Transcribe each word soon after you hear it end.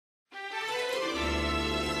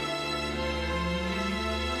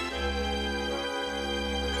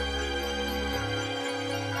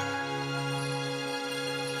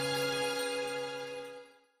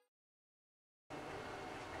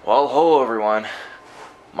Well, hello everyone.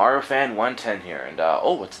 Mario Fan 110 here, and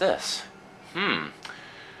oh, what's this?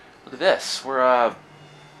 Look at this.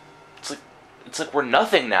 It's like we're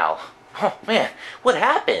nothing now. Oh man, what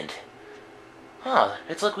happened? Huh?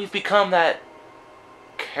 It's like we've become that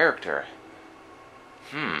character.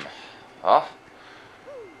 Well,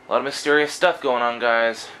 a lot of mysterious stuff going on,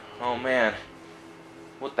 guys. Oh man,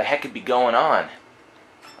 what the heck could be going on?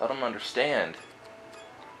 I don't understand.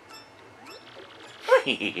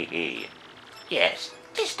 Yes,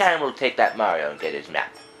 this time we'll take that Mario and get his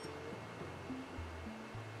map.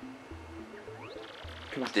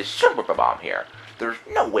 With this Super Bomb here, there's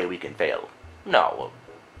no way we can fail. No,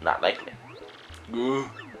 not likely. Vivian,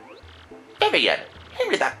 hand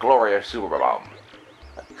me that glorious Super Bomb.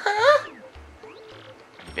 Huh?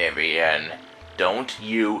 Vivian, don't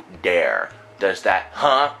you dare. Does that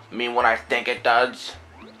mean what I think it does?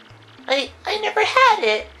 I never had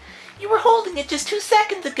it. You were holding it just 2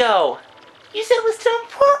 seconds ago. You said it was too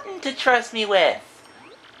important to trust me with.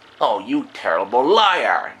 Oh, you terrible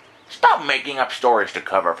liar. Stop making up stories to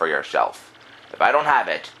cover for yourself. If I don't have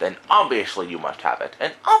it, then obviously you must have it,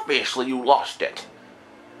 and obviously you lost it.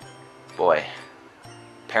 Boy,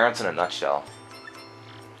 parents in a nutshell.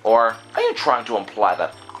 Or are you trying to imply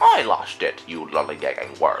that I lost it, you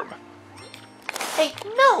lollygagging worm? Hey,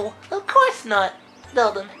 no, of course not,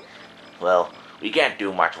 Zelda. Well, we can't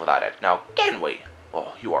do much without it, now can we?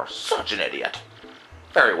 Oh, you are such an idiot.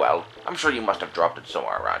 Very well, I'm sure you must have dropped it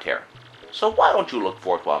somewhere around here. So why don't you look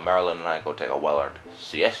for it while Marilyn and I go take a well-earned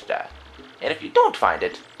siesta? And if you don't find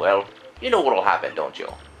it, well, you know what'll happen, don't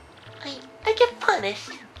you? I get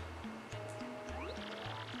punished.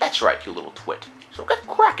 That's right, you little twit. So get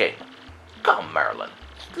cracking. Come, Marilyn.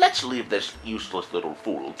 Let's leave this useless little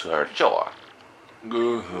fool to her chore.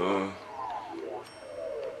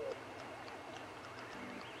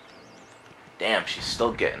 Damn, she's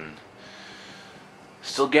still getting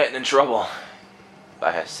in trouble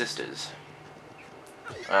by her sisters.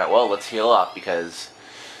 Alright, well, let's heal up because,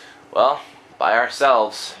 well, by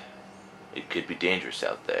ourselves, it could be dangerous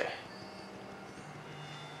out there.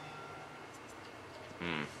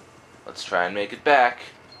 Let's try and make it back.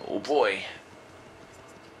 Oh boy.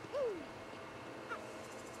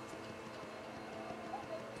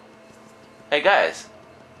 Hey guys,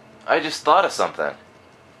 I just thought of something.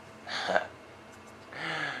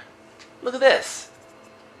 Look at this.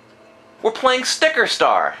 We're playing Sticker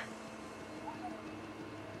Star.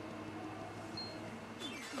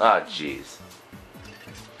 Oh, jeez.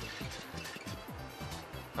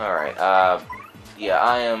 Alright, yeah,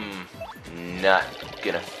 I am not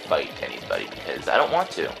gonna fight anybody because I don't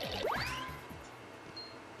want to.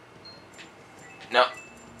 No.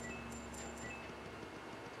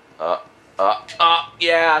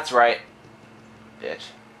 Yeah, that's right. Bitch.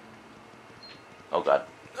 Oh god.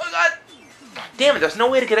 Oh god! Damn it, there's no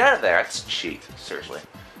way to get out of there. That's cheap, seriously.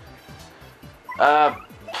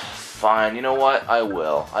 Fine, you know what? I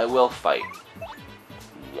will. I will fight.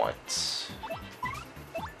 Once.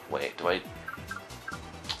 Wait, do I...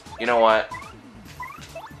 You know what?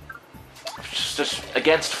 Just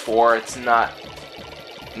against 4, it's not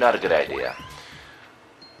a good idea.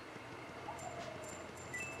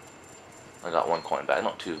 I got 1 coin back.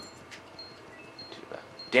 Not two bad.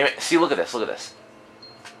 Damn it! See, look at this. Look at this.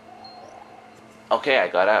 Okay, I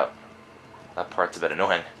got out. That part's a bit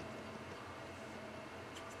annoying.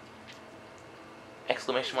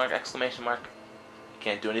 Exclamation mark! Exclamation mark!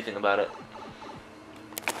 Can't do anything about it.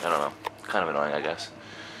 I don't know. Kind of annoying, I guess.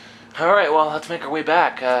 Alright, well, let's make our way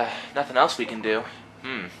back. Nothing else we can do.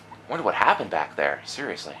 Wonder what happened back there.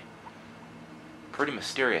 Seriously. Pretty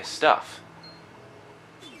mysterious stuff.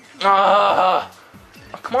 Oh,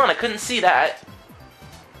 come on, I couldn't see that.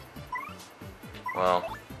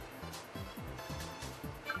 Well,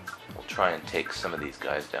 we'll try and take some of these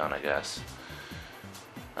guys down, I guess.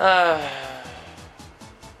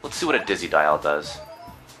 Let's see what a Dizzy Dial does.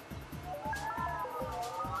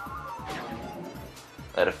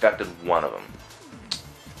 That affected one of them.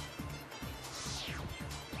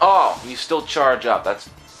 Oh, you still charge up. That's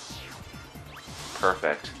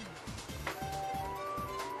perfect.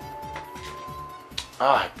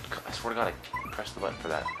 Oh, I swear to God, I pressed the button for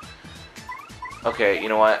that. Okay, you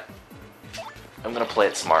know what? I'm gonna play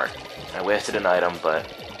it smart. I wasted an item,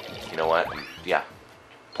 but you know what? Yeah.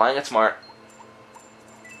 Playing it smart.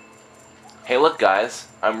 Hey, look, guys.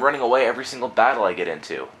 I'm running away every single battle I get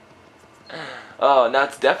into. Oh, now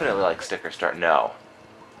it's definitely like Sticker Star. No.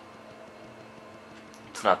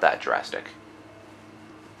 It's not that drastic.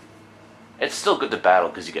 It's still good to battle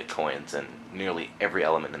because you get coins, and nearly every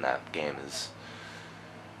element in that game is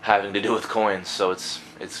having to do with coins, so it's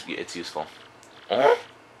useful.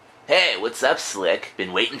 What's up, Slick?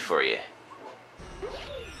 Been waiting for you.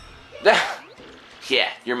 Yeah,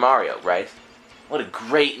 you're Mario, right? What a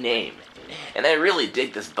great name. And I really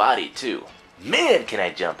dig this body, too. Man, can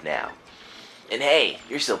I jump now. And hey,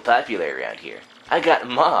 you're so popular around here. I got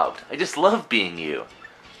mobbed. I just love being you.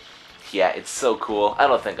 Yeah, it's so cool. I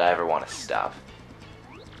don't think I ever want to stop.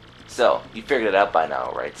 So, you figured it out by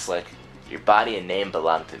now, right, Slick? Your body and name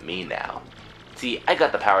belong to me now. See, I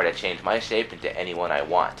got the power to change my shape into anyone I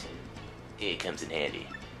want. It comes in handy.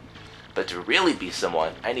 But to really be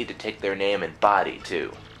someone, I need to take their name and body,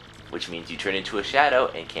 too. Which means you turn into a shadow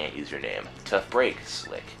and can't use your name. Tough break,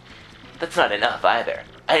 Slick. That's not enough, either.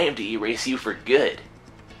 I aim to erase you for good.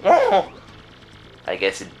 I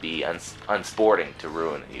guess it'd be unsporting to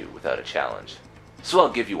ruin you without a challenge. So I'll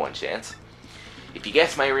give you one chance. If you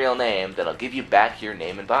guess my real name, then I'll give you back your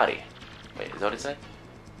name and body. Wait, is that what it said?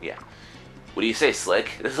 Yeah. What do you say, Slick?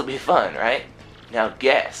 This'll be fun, right? Now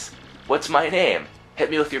guess. What's my name? Hit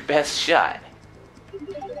me with your best shot.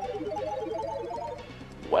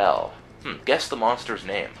 Well, guess the monster's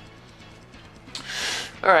name.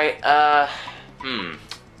 Alright, I'm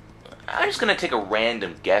just gonna take a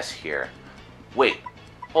random guess here. Wait,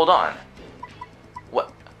 hold on.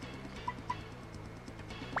 What?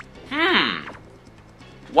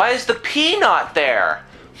 Why is the P not there?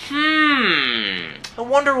 I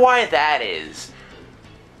wonder why that is.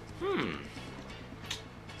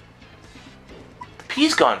 The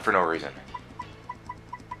P's gone for no reason.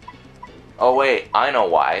 Oh wait, I know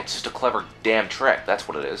why. It's just a clever damn trick. That's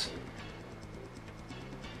what it is.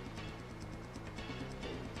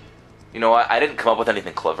 You know what? I didn't come up with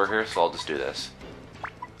anything clever here, so I'll just do this.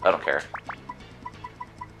 I don't care.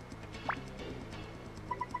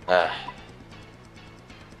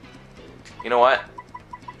 You know what?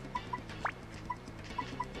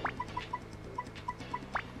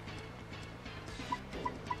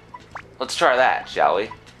 Let's try that, shall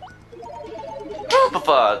we?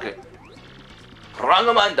 Fuck!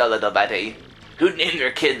 Rangamandala Dabate. Who'd name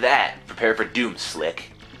their kid that? Prepare for doom,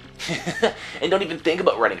 Slick. And don't even think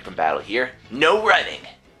about running from battle here. No running!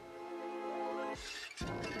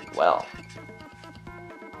 Well.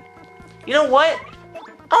 You know what?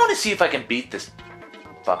 I want to see if I can beat this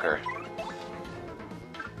fucker.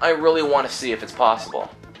 I really want to see if it's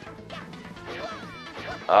possible.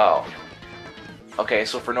 Oh. Okay,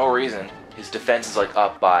 so for no reason, his defense is like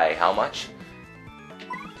up by how much?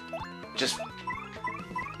 Just...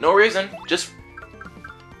 no reason. Just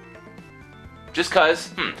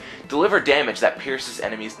cause. Deliver damage that pierces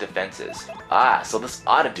enemies' defenses. Ah, so this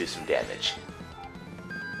ought to do some damage.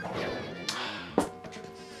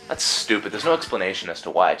 That's stupid. There's no explanation as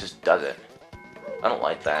to why. It just does it. I don't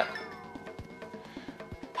like that.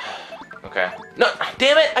 Okay. No,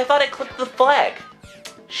 damn it! I thought I clicked the flag.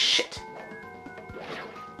 Shit.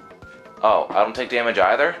 Oh, I don't take damage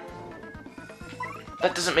either?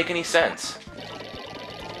 That doesn't make any sense.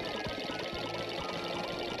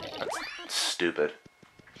 That's stupid.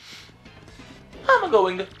 I'm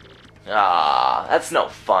going to... Ah, that's no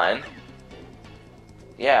fun.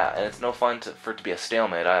 Yeah, and it's no fun for it to be a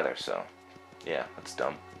stalemate either, so... yeah, that's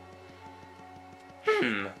dumb.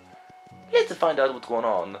 Let's find out what's going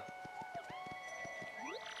on.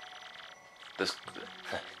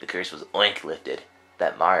 The curse was oink lifted.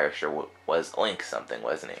 That Mario sure was oink something,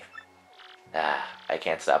 wasn't he? Ah, I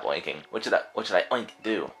can't stop oinking. What should I oink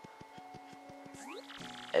do?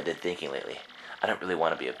 I've been thinking lately. I don't really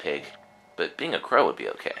want to be a pig, but being a crow would be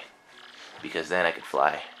okay. Because then I could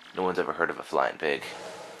fly. No one's ever heard of a flying pig.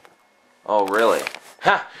 Oh, really?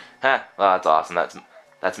 Ha! Ha! Well, that's awesome.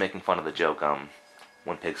 That's making fun of the joke,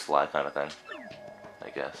 when pigs fly kind of thing. I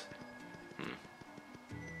guess. Holy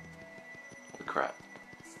crap.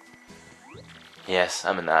 Yes,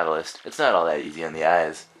 I'm a novelist. It's not all that easy on the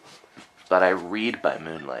eyes. But I read by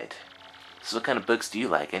moonlight. So what kind of books do you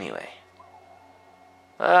like, anyway?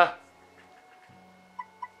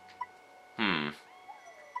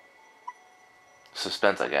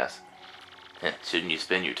 Suspense, I guess. Shouldn't you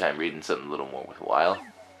spend your time reading something a little more worthwhile?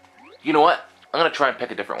 You know what? I'm gonna try and pick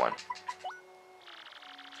a different one.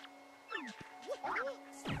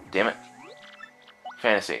 Damn it.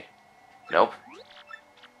 Fantasy. Nope.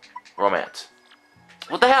 Romance.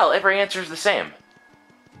 What the hell? Every answer is the same.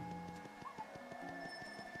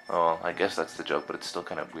 Oh, I guess that's the joke, but it's still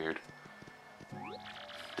kind of weird.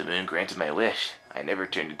 The moon granted my wish. I never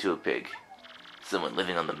turned into a pig. Someone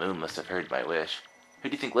living on the moon must have heard my wish. Who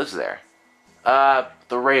do you think lives there?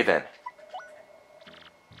 The Raven.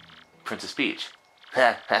 Princess Peach.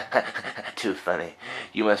 Ha ha ha, too funny.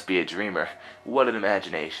 You must be a dreamer. What an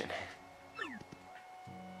imagination.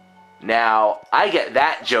 Now, I get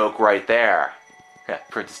that joke right there. Yeah,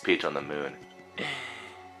 Princess Peach on the moon.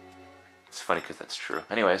 It's funny because that's true.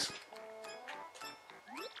 Anyways.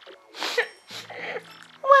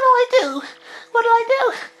 What do I do? What do I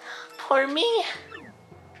do? Poor me.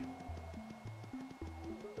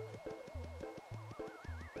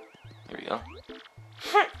 Here we go.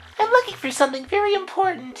 I'm looking for something very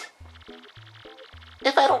important.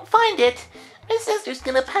 If I don't find it, my sister's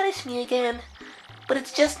gonna punish me again. But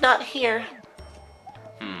it's just not here.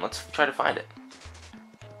 Let's try to find it.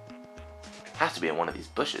 Has to be in one of these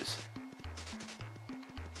bushes.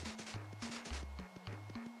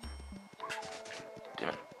 Damn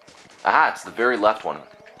it. Aha, it's the very left one.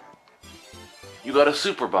 You got a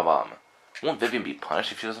super bomb. Won't Vivian be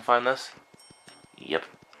punished if she doesn't find this? Yep.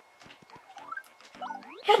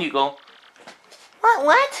 Here you go.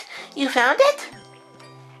 What? You found it?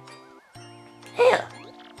 Here.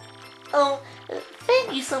 Oh,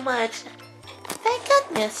 thank you so much. Thank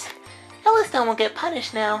goodness. At least I won't get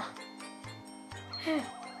punished now.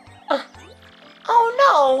 Oh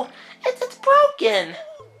no! It's broken!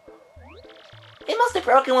 It must have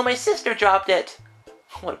broken when my sister dropped it.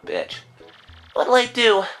 What a bitch. What'll I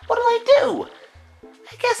do? What'll I do?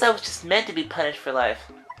 I guess I was just meant to be punished for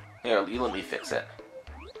life. Here, you let me fix it.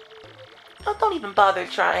 Oh, don't even bother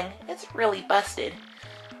trying. It's really busted.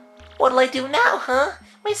 What'll I do now, huh?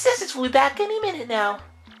 My sisters will be back any minute now.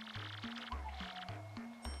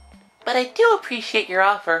 But I do appreciate your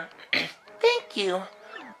offer. Thank you.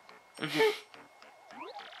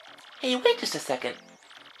 Hey, wait just a second.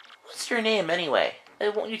 What's your name, anyway?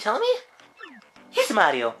 Won't you tell me? He's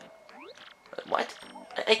Mario. What?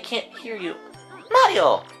 I can't hear you.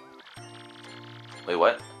 Mario! Wait,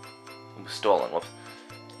 what? It was stolen. Whoops.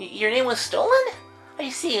 Your name was stolen? I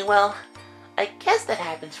see, well, I guess that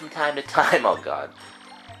happens from time to time. Oh, God.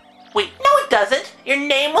 Wait, no it doesn't! Your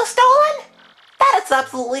name was stolen? That's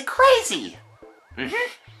absolutely crazy!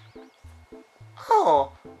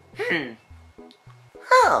 Oh.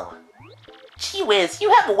 Oh. Gee whiz,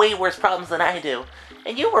 you have way worse problems than I do.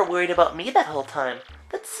 And you were worried about me that whole time.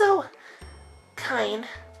 That's so... kind.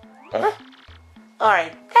 Huh?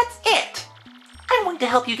 Alright, that's it! I'm going to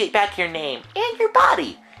help you get back your name, and your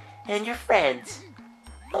body, and your friends.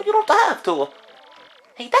 No, you don't have to.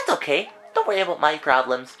 Hey, that's okay. Don't worry about my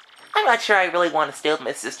problems. I'm not sure I really want to stay with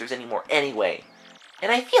my sisters anymore anyway.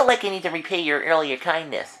 And I feel like I need to repay your earlier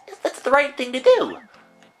kindness. That's the right thing to do.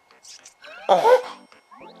 Oh.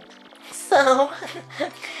 So,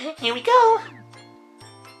 here we go.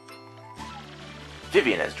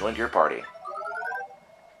 Vivian has joined your party.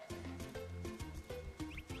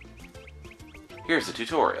 Here's the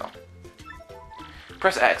tutorial.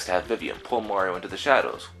 Press X to have Vivian pull Mario into the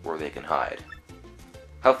shadows, where they can hide.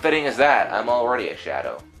 How fitting is that? I'm already a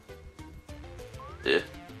shadow.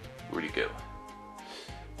 Where'd he go?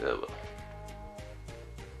 Oh well.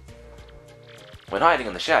 When hiding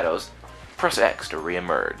in the shadows, press X to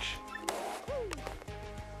re-emerge.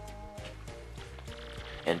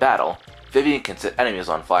 In battle, Vivian can set enemies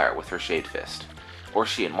on fire with her Shade Fist, or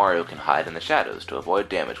she and Mario can hide in the shadows to avoid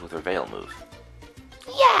damage with her Veil move.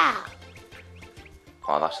 Yeah!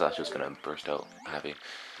 Oh, I thought she was gonna burst out happy.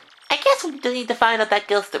 I guess we do need to find out that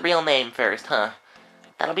girl's real name first, huh?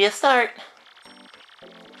 That'll be a start.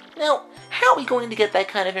 Now, how are we going to get that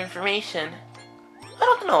kind of information? I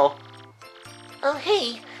don't know. Oh,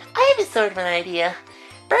 hey, I have a sort of an idea.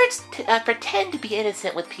 Birds pretend to be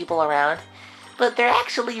innocent with people around, but they're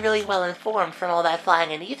actually really well informed from all that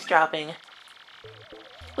flying and eavesdropping.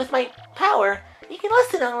 With my power, you can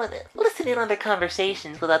listen in on their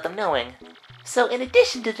conversations without them knowing. So, in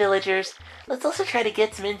addition to villagers, let's also try to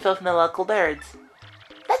get some info from the local birds.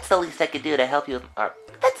 That's the least I could do to help you, or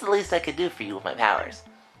that's the least I could do for you with my powers.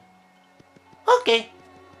 Okay.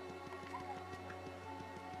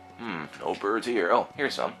 No birds here. Oh,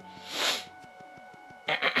 here's some.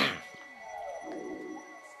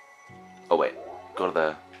 Oh wait, go to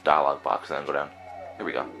the dialogue box and then go down. Here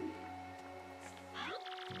we go.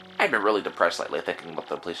 I've been really depressed lately thinking about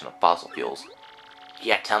the depletion of fossil fuels.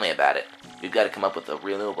 Yeah, tell me about it. We've got to come up with a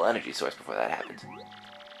renewable energy source before that happens.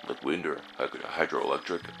 Like wind or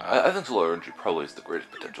hydroelectric? I think solar energy probably has the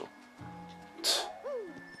greatest potential.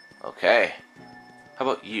 Okay. How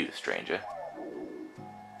about you, stranger?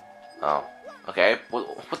 Oh, okay.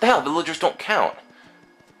 What the hell? Villagers don't count.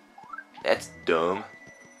 That's dumb.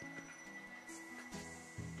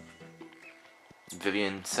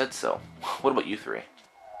 Vivian said so. What about you three?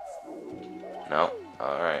 No?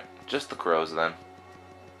 Alright. Just the crows then.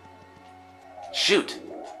 Shoot!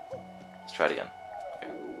 Let's try it again.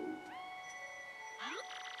 Okay.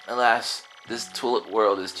 Alas, this tulip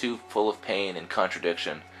world is too full of pain and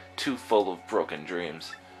contradiction, too full of broken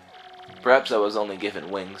dreams. Perhaps I was only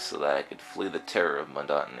given wings so that I could flee the terror of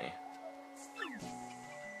monotony.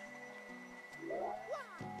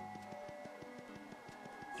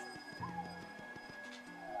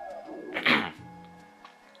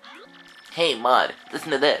 Hey, Mud,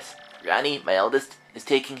 listen to this. Ronnie, my eldest, is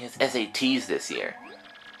taking his SATs this year.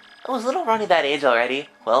 Oh, is little Ronnie that age already?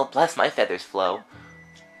 Well, bless my feathers flow.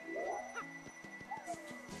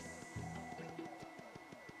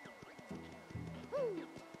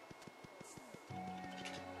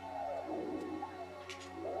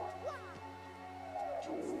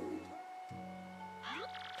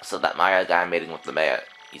 So that Maya guy mating with the mayor,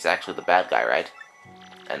 he's actually the bad guy, right?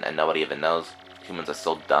 And nobody even knows. Humans are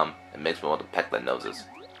so dumb, it makes me want to peck their noses.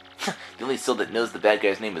 The only soul that knows the bad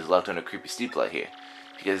guy's name is locked on a creepy steeple out here.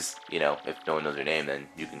 Because, you know, if no one knows your name, then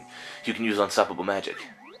you can use unstoppable magic.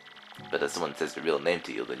 But if someone says the real name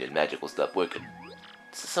to you, then your magic will stop working.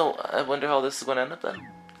 So, I wonder how this is going to end up then.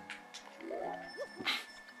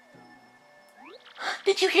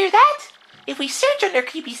 Did you hear that? If we search under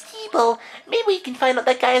Creepy Steeple, maybe we can find out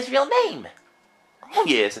that guy's real name. Oh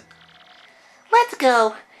yes. Let's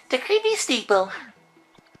go to Creepy Steeple.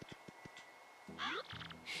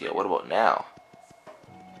 Yeah, what about now?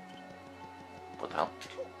 What the hell?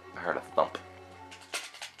 I heard a thump.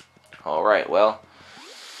 Alright, well,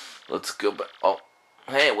 let's go back. Oh,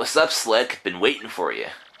 hey, what's up, Slick? Been waiting for you.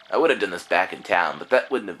 I would have done this back in town, but that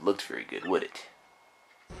wouldn't have looked very good, would it?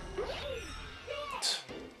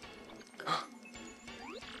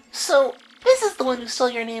 So, this is the one who stole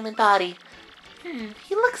your name and body.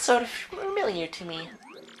 He looks sort of familiar to me.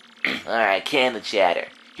 Alright, can the chatter.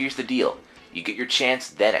 Here's the deal. You get your chance,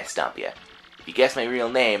 then I stomp you. If you guess my real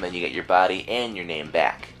name, then you get your body and your name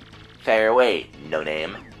back. Fire away, no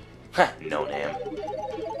name. Ha, no name.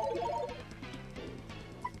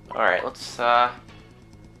 Alright, let's,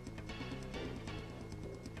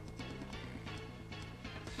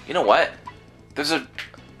 You know what? There's a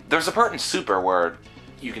part in Super where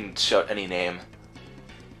you can shout any name.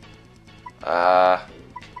 Damn,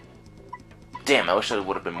 I wish I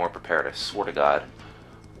would have been more prepared, I swear to God.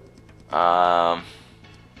 I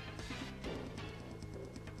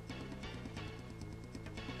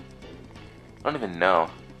don't even know.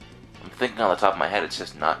 I'm thinking on the top of my head, it's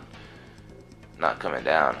just not coming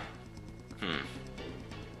down.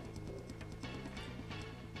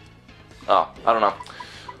 Oh, I don't know.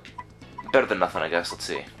 Better than nothing, I guess. Let's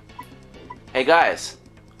see. Hey guys,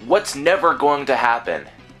 what's never going to happen?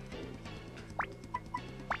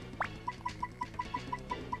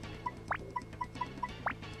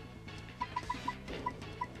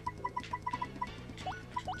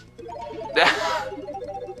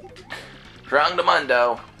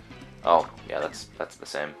 Mundo. Oh, yeah, that's the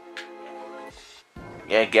same.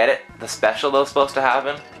 Yeah, get it? The special that was supposed to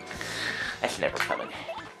happen? That's never coming.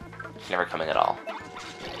 It's never coming at all.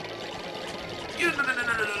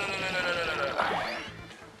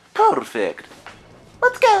 Perfect.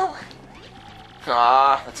 Let's go.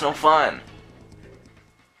 Ah, that's no fun.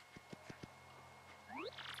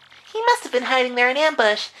 He must have been hiding there in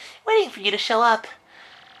ambush, waiting for you to show up.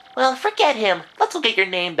 Well, forget him. Let's go get your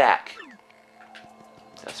name back.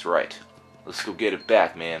 That's right. Let's go get it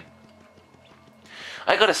back, man.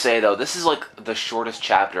 I gotta say, though, this is like the shortest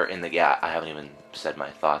chapter in the... Yeah, I haven't even said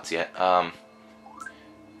my thoughts yet. I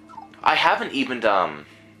haven't even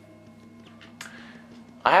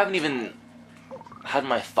had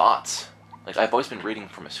my thoughts. Like, I've always been reading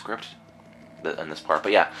from a script in this part,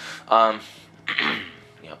 but yeah. Yeah,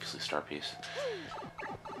 obviously Star Piece.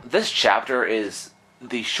 This chapter is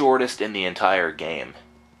the shortest in the entire game.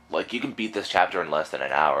 Like, you can beat this chapter in less than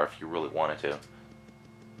an hour if you really wanted to.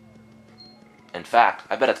 In fact,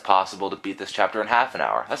 I bet it's possible to beat this chapter in half an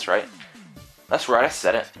hour. That's right. That's right, I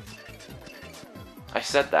said it. I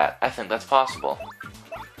said that. I think that's possible.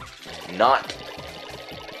 Not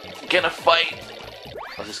gonna fight.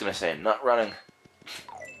 I was just gonna say, not running.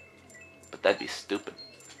 But that'd be stupid.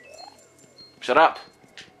 Shut up.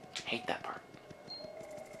 I hate that part.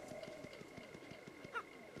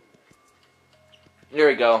 There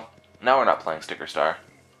we go. Now we're not playing Sticker Star.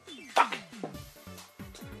 Fuck.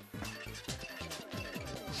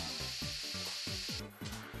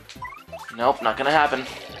 Nope, not gonna happen.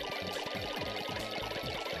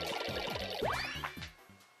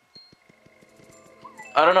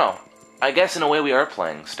 I don't know. I guess in a way we are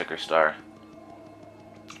playing Sticker Star.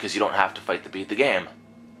 Because you don't have to fight to beat the game.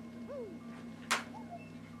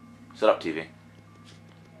 Shut up, TV.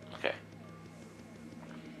 Okay.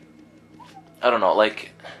 I don't know,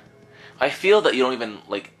 like... I feel that you don't even,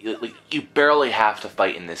 like, you barely have to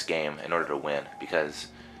fight in this game in order to win. Because,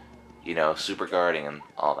 you know, super guarding and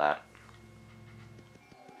all that.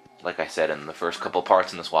 like I said in the first couple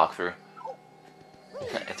parts in this walkthrough.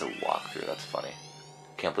 It's a walkthrough, that's funny.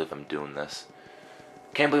 Can't believe I'm doing this.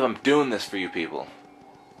 Can't believe I'm doing this for you people.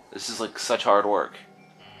 This is like such hard work.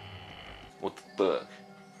 What the fuck?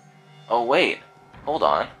 Oh wait, hold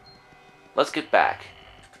on. Let's get back.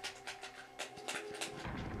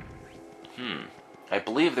 I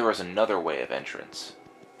believe there was another way of entrance.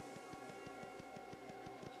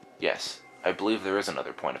 Yes, I believe there is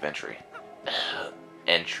another point of entry.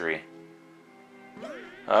 Entry.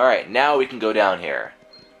 Alright, now we can go down here.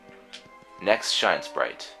 Next Shine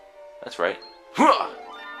Sprite. That's right.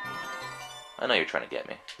 I know you're trying to get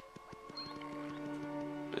me.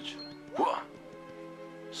 Bitch.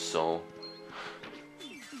 So...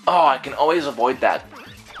 Oh, I can always avoid that.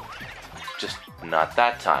 Just not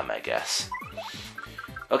that time, I guess.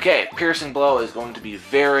 Okay, Piercing Blow is going to be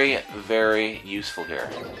very, very useful here.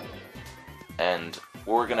 And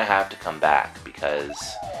we're gonna have to come back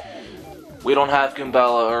because we don't have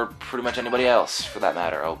Goombella or pretty much anybody else for that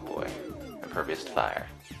matter. Oh boy. Impervious to fire.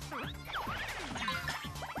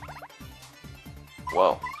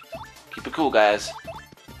 Whoa. Keep it cool, guys.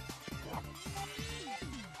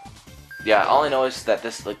 Yeah, all I know is that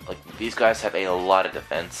this like these guys have a lot of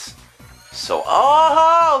defense. So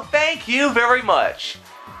oh, thank you very much.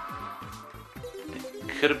 It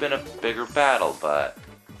could have been a bigger battle, but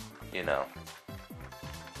you know.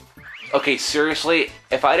 Okay, seriously,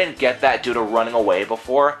 if I didn't get that due to running away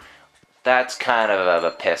before, that's kind of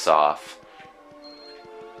a piss off.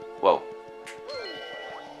 Whoa.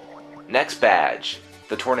 Next badge,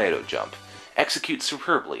 the Tornado Jump. Executes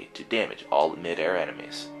superbly to damage all mid-air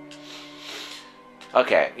enemies.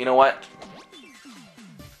 Okay, you know what?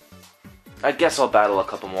 I guess I'll battle a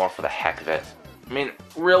couple more for the heck of it. I mean,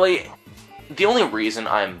 really, the only reason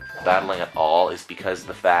I'm battling at all is because of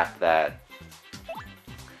the fact that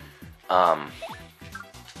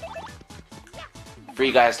for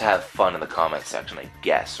you guys to have fun in the comment section, I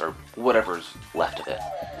guess, or whatever's left of it.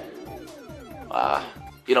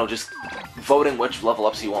 You know, just voting which level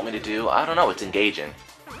ups you want me to do. I don't know, it's engaging.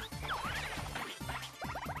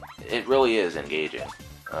 It really is engaging.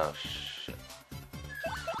 Oh, shit.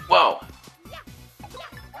 Whoa!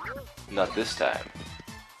 Not this time.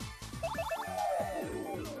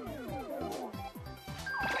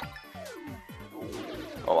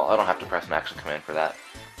 Oh well, I don't have to press an action command for that.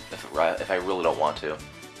 If I really don't want to.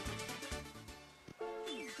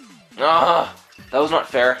 Ah! That was not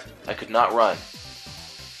fair. I could not run.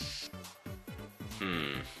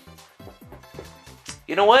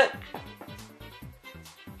 You know what?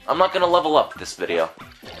 I'm not gonna level up this video.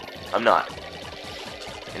 I'm not.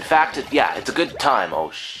 In fact, yeah, it's a good time.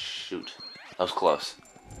 Oh shoot, that was close.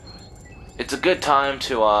 It's a good time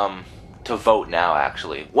to vote now.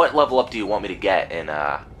 Actually, what level up do you want me to get in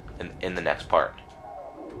the next part?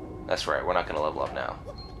 That's right, we're not gonna level up now.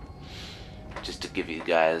 Just to give you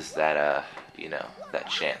guys that you know, that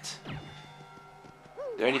chance.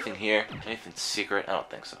 Is there anything here? Anything secret? I don't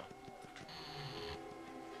think so.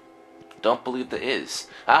 Don't believe there is.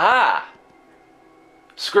 Aha!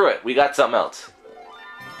 Screw it, we got something else.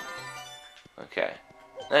 Okay.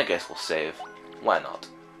 I guess we'll save. Why not?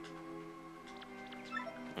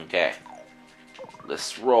 Okay.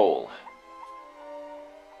 Let's roll.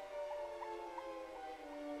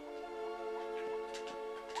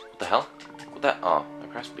 What the hell? What that? Oh, I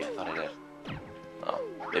pressed B. I thought I did. Oh,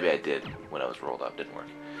 maybe I did when I was rolled up. Didn't work.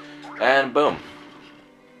 And boom.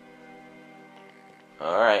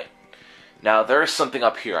 Alright. Now, there's something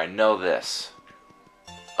up here. I know this.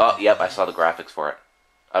 Oh, yep, I saw the graphics for it.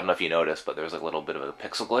 I don't know if you noticed, but there's like a little bit of a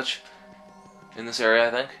pixel glitch in this area, I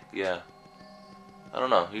think. Yeah. I don't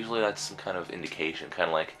know. Usually that's some kind of indication. Kind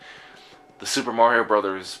of like the Super Mario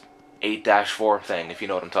Brothers 8-4 thing, if you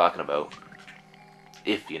know what I'm talking about.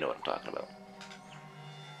 If you know what I'm talking about.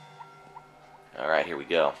 Alright, here we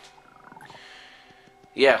go.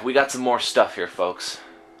 Yeah, we got some more stuff here, folks.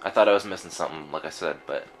 I thought I was missing something, like I said,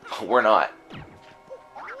 but we're not.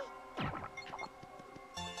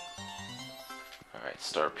 Alright,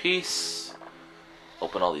 Star Piece.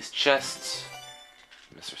 Open all these chests.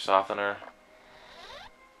 Mr. Softener.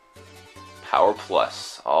 Power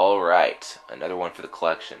Plus. Alright, another one for the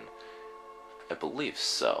collection. I believe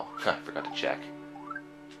so. I forgot to check.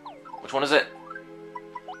 Which one is it?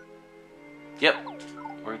 Yep,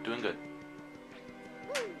 we're doing good.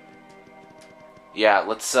 Yeah,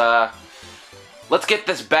 let's get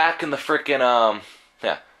this back in the frickin',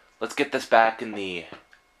 yeah, let's get this back in the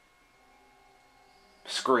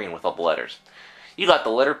screen with all the letters. You got the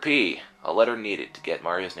letter P, a letter needed to get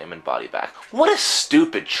Mario's name and body back. What a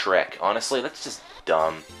stupid trick, honestly, that's just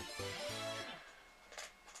dumb.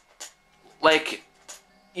 Like,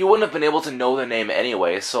 you wouldn't have been able to know the name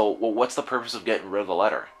anyway, so what's the purpose of getting rid of the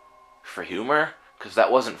letter? For humor? Because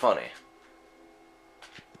that wasn't funny.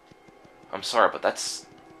 I'm sorry, but that's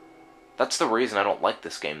the reason I don't like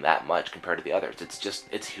this game that much compared to the others.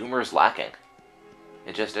 Its humor is lacking.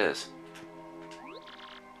 It just is.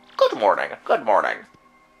 Good morning, good morning.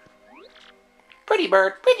 Pretty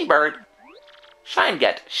bird, pretty bird. Shine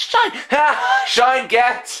get, shine, ha! Shine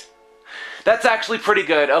get! That's actually pretty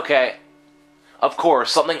good, okay. Of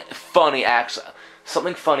course, something funny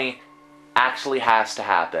actually has to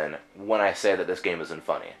happen when I say that this game isn't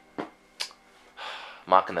funny.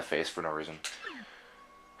 Mock in the face for no reason.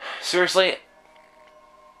 Seriously,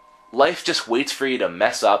 life just waits for you to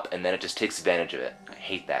mess up and then it just takes advantage of it. I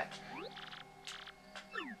hate that.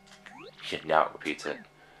 Shit, now it repeats it.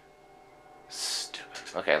 Stupid.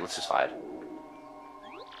 Okay, let's just hide.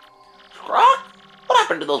 What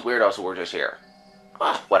happened to those weirdos who were just here?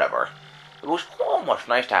 Whatever. It was almost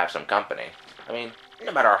nice to have some company. I mean,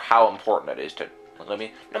 no matter how important it is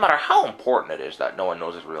no matter how important it is that no one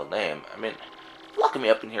knows his real name, I mean, locking me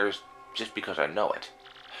up in here is just because I know it.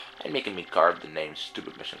 And making me carve the name's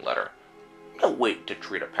stupid missing letter. No way to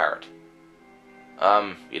treat a parrot.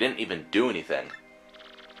 You didn't even do anything.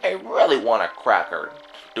 I really want a cracker,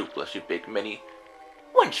 Dupless, you big mini.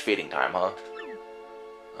 When's feeding time, huh?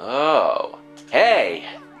 Oh. Hey!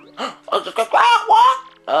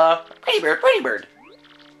 Pretty bird, pretty bird.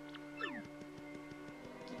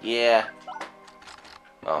 Yeah.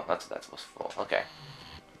 Oh, that was full. Okay.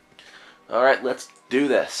 Alright, let's do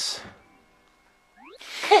this.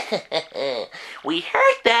 We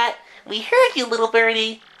heard that. We heard you, little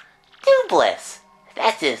birdie. Dupless.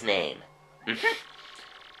 That's his name. Mm-hmm.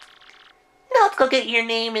 Now let's go get your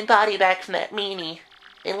name and body back from that meanie.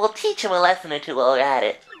 And we'll teach him a lesson or two while we're at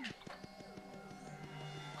it.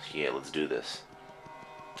 Yeah, let's do this.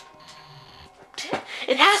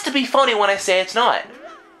 It has to be funny when I say it's not.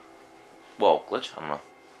 Whoa, glitch? I don't know.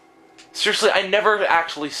 Seriously, I never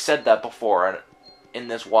actually said that before in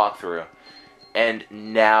this walkthrough. And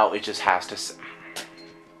now it just has to...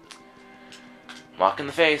 Mock in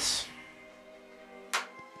the face.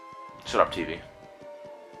 Shut up, TV.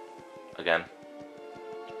 Again.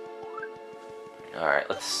 Alright,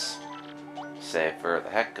 let's save for the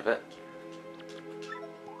heck of it.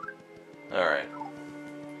 Alright.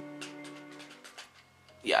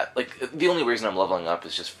 Yeah, like, the only reason I'm leveling up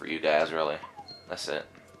is just for you guys, really. That's it.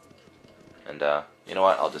 And, you know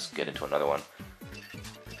what? I'll just get into another one.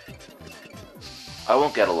 I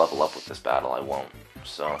won't get a level up with this battle, I won't.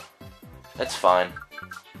 So, that's fine.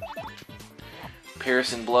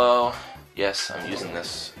 Piercing Blow. Yes, I'm using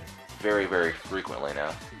this very, very frequently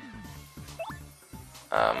now.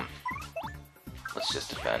 Let's just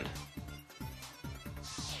defend.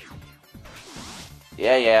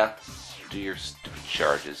 Yeah. Do your stupid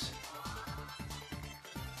charges.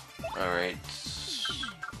 Alright.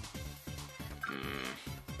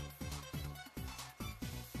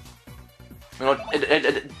 You know,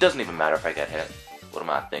 it doesn't even matter if I get hit. What am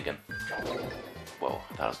I thinking? Whoa,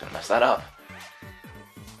 I thought I was gonna mess that up.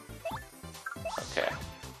 Okay.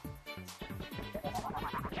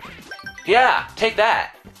 Yeah, take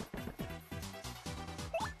that!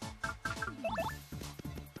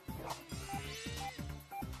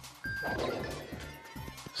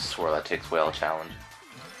 Swear that takes whale challenge.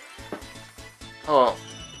 Oh.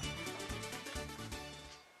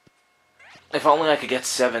 If only I could get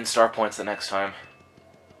 7 star points the next time.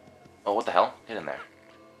 Oh, what the hell? Get in there.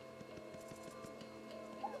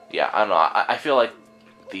 Yeah, I don't know. I feel like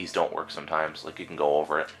these don't work sometimes. Like, you can go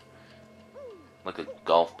over it. Like a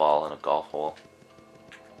golf ball in a golf hole.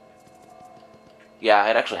 Yeah,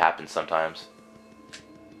 it actually happens sometimes.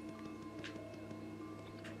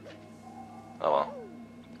 Oh well.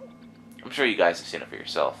 I'm sure you guys have seen it for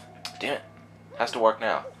yourself. Damn it. Has to work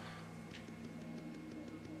now.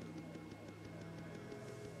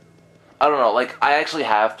 I don't know, like, I actually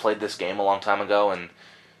have played this game a long time ago, and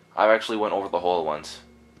I actually went over the hole once.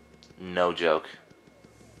 No joke.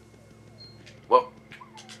 Whoa.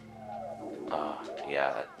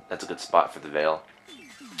 Yeah, that's a good spot for the veil.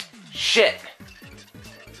 Shit!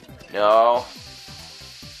 No.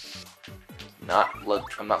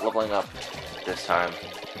 I'm not leveling up this time.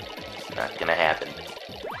 Not gonna happen.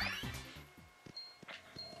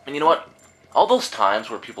 And you know what? All those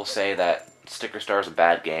times where people say that Sticker Star is a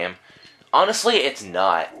bad game, honestly, it's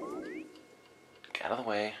not. Get out of the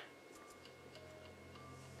way.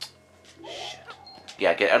 Shit.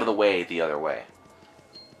 Yeah, get out of the way the other way.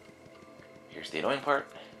 Here's the annoying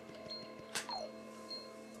part.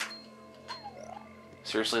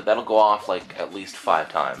 Seriously, that'll go off like at least 5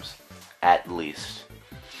 times. At least.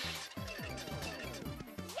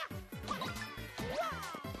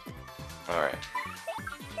 Alright.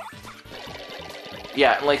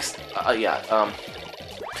 Yeah, and like,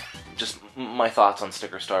 just my thoughts on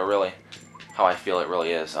Sticker Star, really. How I feel it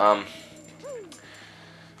really is. I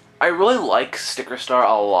really like Sticker Star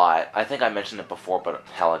a lot. I think I mentioned it before, but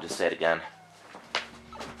hell, I'll just say it again.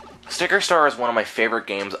 Sticker Star is one of my favorite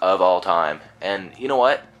games of all time. And you know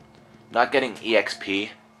what? Not getting EXP,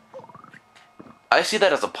 I see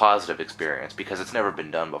that as a positive experience because it's never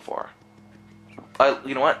been done before.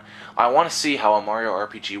 You know what? I want to see how a Mario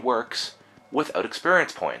RPG works without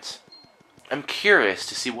experience points. I'm curious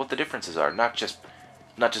to see what the differences are, not just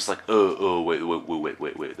like,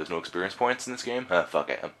 wait, there's no experience points in this game? Fuck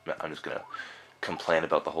it, I'm just gonna complain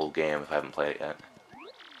about the whole game if I haven't played it yet.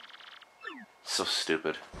 So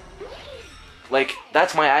stupid. Like,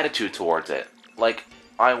 that's my attitude towards it. Like,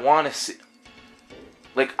 I want to see...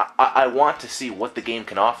 Like, I want to see what the game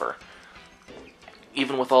can offer.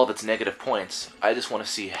 Even with all of its negative points, I just want to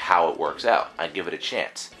see how it works out. I give it a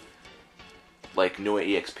chance. Like, new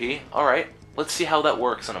EXP? Alright, let's see how that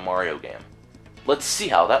works in a Mario game. Let's see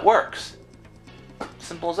how that works.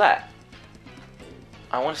 Simple as that.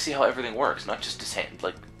 I want to see how everything works, not just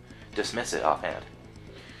dismiss it offhand.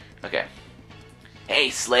 Okay. Hey,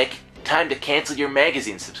 Slick, time to cancel your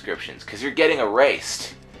magazine subscriptions, because you're getting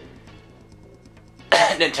erased.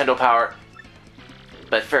 Nintendo Power.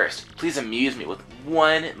 But first, please amuse me with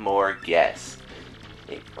one more guess.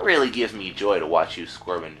 It really gives me joy to watch you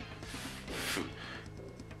squirm in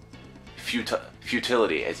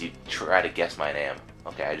futility as you try to guess my name.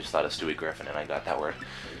 Okay, I just thought of Stewie Griffin and I got that word.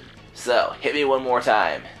 So, hit me one more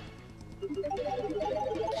time.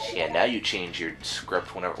 Yeah, now you change your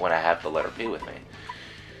script when I have the letter P with me.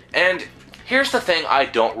 And here's the thing I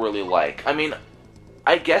don't really like. I mean,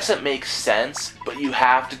 I guess it makes sense, but you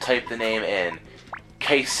have to type the name in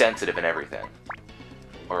case sensitive and everything.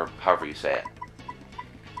 Or however you say it.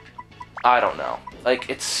 I don't know. Like,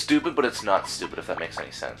 it's stupid, but it's not stupid, if that makes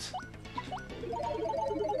any sense.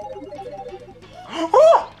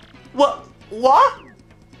 Oh! What? What?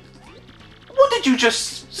 What did you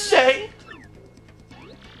just say?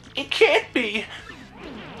 It can't be.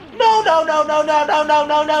 No, no, no, no, no, no, no,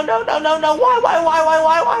 no, no, no, no, no, no. Why,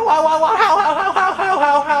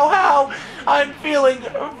 how? I'm feeling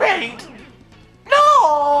faint.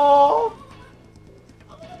 No!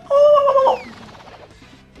 Oh!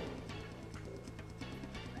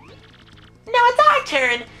 Now it's our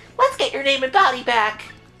turn. Let's get your name and body back.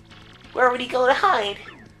 Where would he go to hide?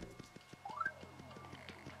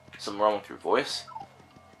 Something wrong with your voice?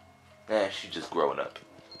 She's just growing up.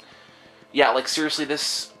 Yeah, like seriously,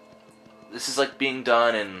 this is like being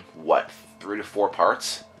done in, what, 3 to 4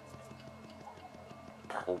 parts?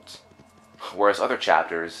 Whereas other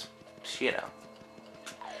chapters, you know.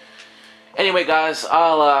 Anyway, guys,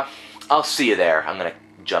 I'll see you there. I'm gonna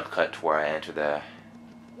jump cut to where I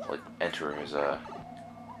enter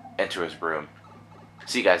his room.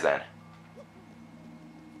 See you guys then.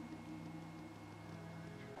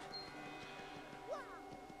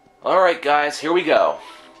 Alright guys, here we go.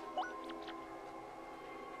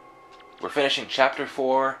 We're finishing Chapter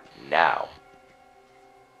 4 now.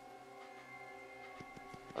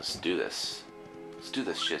 Let's do this. Let's do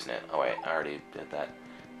this, shiznit. Oh wait, I already did that.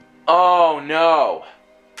 Oh no!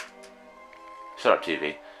 Shut up,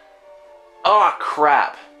 TV. Oh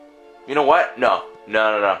crap! You know what? No. You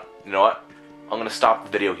know what? I'm gonna stop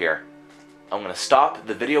the video here. I'm gonna stop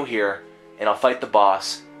the video here, and I'll fight the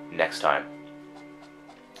boss next time.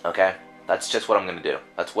 Okay? That's just what I'm gonna do.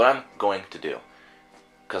 That's what I'm going to do.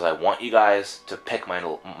 Because I want you guys to pick my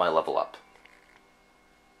level up.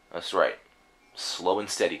 That's right. Slow and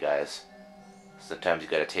steady, guys. Sometimes you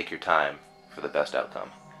gotta take your time for the best outcome.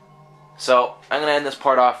 So, I'm gonna end this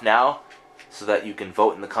part off now, so that you can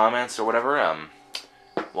vote in the comments or whatever,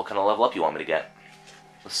 what kind of level up you want me to get.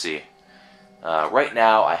 Let's see. Right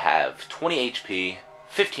now, I have 20 HP,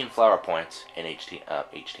 15 flower points, and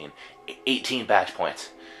 18 badge points.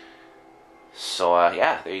 So,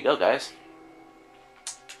 yeah, there you go, guys.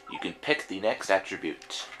 You can pick the next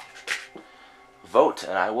attribute. Vote,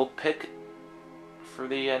 and I will pick for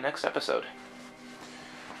the next episode.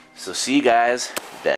 So, see you guys